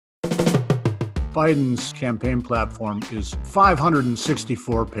Biden's campaign platform is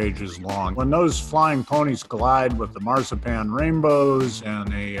 564 pages long. When those flying ponies collide with the marzipan rainbows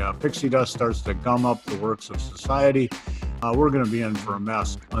and a pixie dust starts to gum up the works of society, we're going to be in for a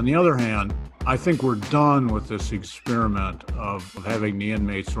mess. On the other hand, I think we're done with this experiment of having the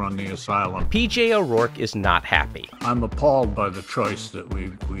inmates run the asylum. P.J. O'Rourke is not happy. I'm appalled by the choice that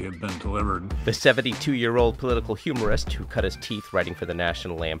we have been delivered. The 72-year-old political humorist who cut his teeth writing for the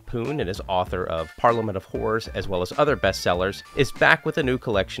National Lampoon and is author of Parliament of Horrors as well as other bestsellers is back with a new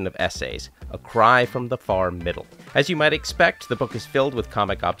collection of essays, A Cry from the Far Middle. As you might expect, the book is filled with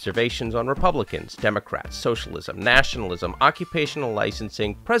comic observations on Republicans, Democrats, socialism, nationalism, occupational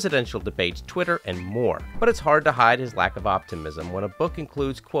licensing, presidential debates, Twitter, and more. But it's hard to hide his lack of optimism when a book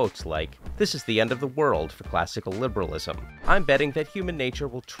includes quotes like, "This is the end of the world for classical liberalism. I'm betting that human nature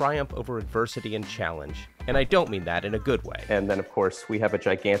will triumph over adversity and challenge. And I don't mean that in a good way." And then, of course, we have a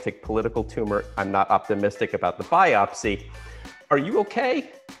gigantic political tumor. I'm not optimistic about the biopsy. Are you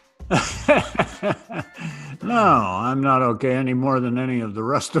okay? No, I'm not okay any more than any of the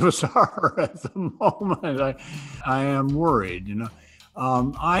rest of us are at the moment. I am worried,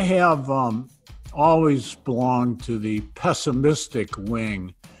 I have always belonged to the pessimistic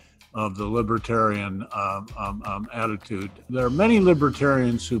wing of the libertarian attitude. There are many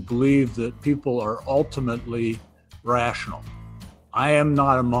libertarians who believe that people are ultimately rational. I am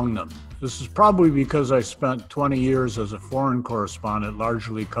not among them. This is probably because I spent 20 years as a foreign correspondent,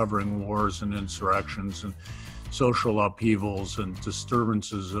 largely covering wars and insurrections and social upheavals and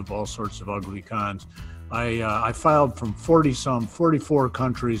disturbances of all sorts of ugly kinds. I filed from 44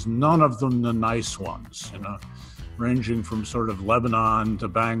 countries, none of them the nice ones, ranging from sort of Lebanon to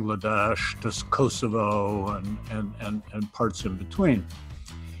Bangladesh to Kosovo and parts in between.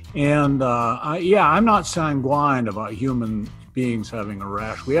 And I'm not sanguine about human beings having a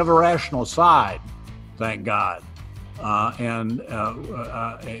rash. We have a rational side, thank God. And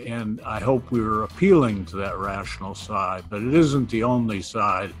I hope we're appealing to that rational side, but it isn't the only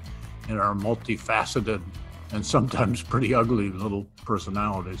side in our multifaceted and sometimes pretty ugly little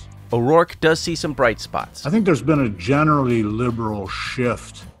personalities. O'Rourke does see some bright spots. I think there's been a generally liberal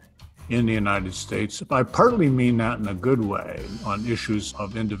shift in the United States. I partly mean that in a good way on issues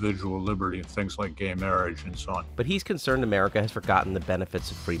of individual liberty, things like gay marriage and so on. But he's concerned America has forgotten the benefits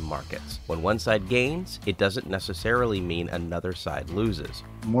of free markets. When one side gains, it doesn't necessarily mean another side loses.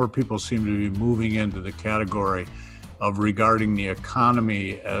 More people seem to be moving into the category of regarding the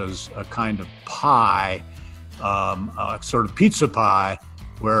economy as a kind of pie, a sort of pizza pie,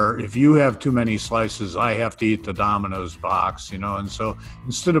 where if you have too many slices, I have to eat the Domino's box, and so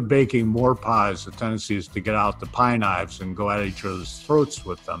instead of baking more pies, the tendency is to get out the pie knives and go at each other's throats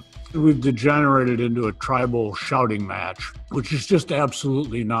with them. We've degenerated into a tribal shouting match, which is just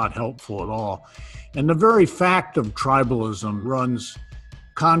absolutely not helpful at all. And the very fact of tribalism runs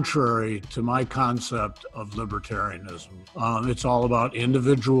contrary to my concept of libertarianism. It's all about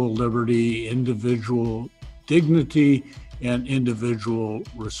individual liberty, individual dignity, and individual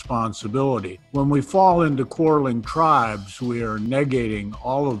responsibility. When we fall into quarreling tribes, we are negating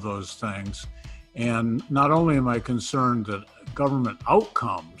all of those things. And not only am I concerned that government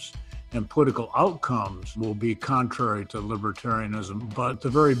outcomes and political outcomes will be contrary to libertarianism, but the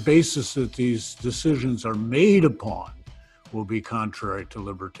very basis that these decisions are made upon will be contrary to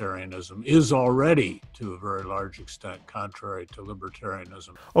libertarianism, is already, to a very large extent, contrary to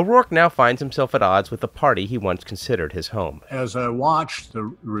libertarianism. O'Rourke now finds himself at odds with the party he once considered his home. As I watched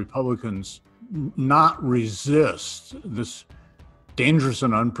the Republicans not resist this dangerous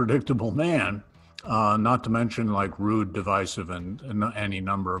and unpredictable man, not to mention like rude, divisive, and any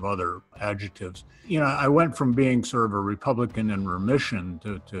number of other adjectives. I went from being sort of a Republican in remission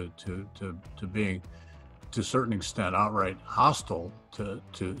to being, to a certain extent, outright hostile to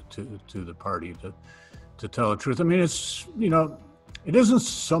the party, to tell the truth. I mean, it's, it isn't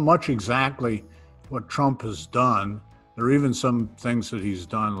so much exactly what Trump has done. There are even some things that he's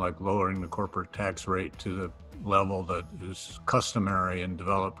done, like lowering the corporate tax rate to the level that is customary in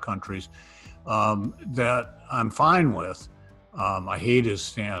developed countries, that I'm fine with. I hate his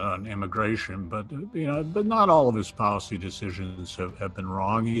stand on immigration, but not all of his policy decisions have been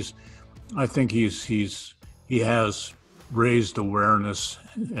wrong. I think he has raised awareness,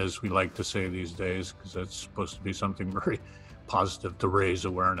 as we like to say these days, because that's supposed to be something very positive, to raise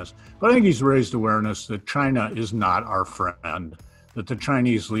awareness. But I think he's raised awareness that China is not our friend, that the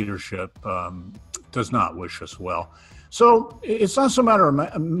Chinese leadership does not wish us well. So it's not so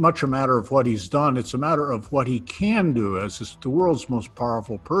much a matter of what he's done, it's a matter of what he can do. As the world's most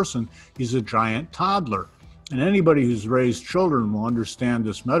powerful person, he's a giant toddler. And anybody who's raised children will understand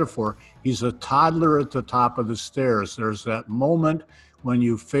this metaphor. He's a toddler at the top of the stairs. There's that moment when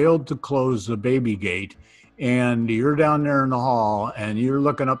you failed to close the baby gate and you're down there in the hall and you're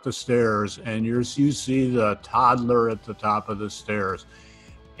looking up the stairs and you see the toddler at the top of the stairs.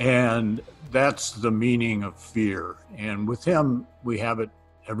 And that's the meaning of fear. And with him, we have it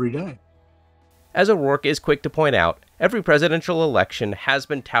every day. As O'Rourke is quick to point out, every presidential election has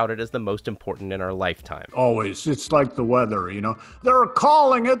been touted as the most important in our lifetime. Always. It's like the weather, They're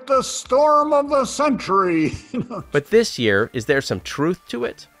calling it the storm of the century. But this year, is there some truth to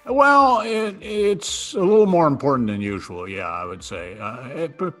it? Well, it's a little more important than usual, yeah, I would say.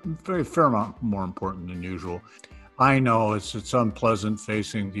 Very fair amount more important than usual. I know it's unpleasant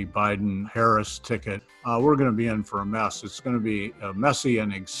facing the Biden-Harris ticket. We're going to be in for a mess. It's going to be a messy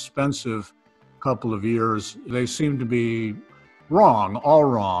and expensive couple of years. They seem to be wrong, all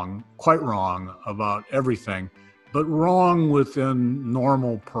wrong, quite wrong about everything, but wrong within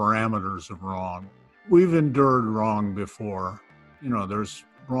normal parameters of wrong. We've endured wrong before. There's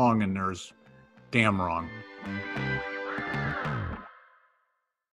wrong and there's damn wrong.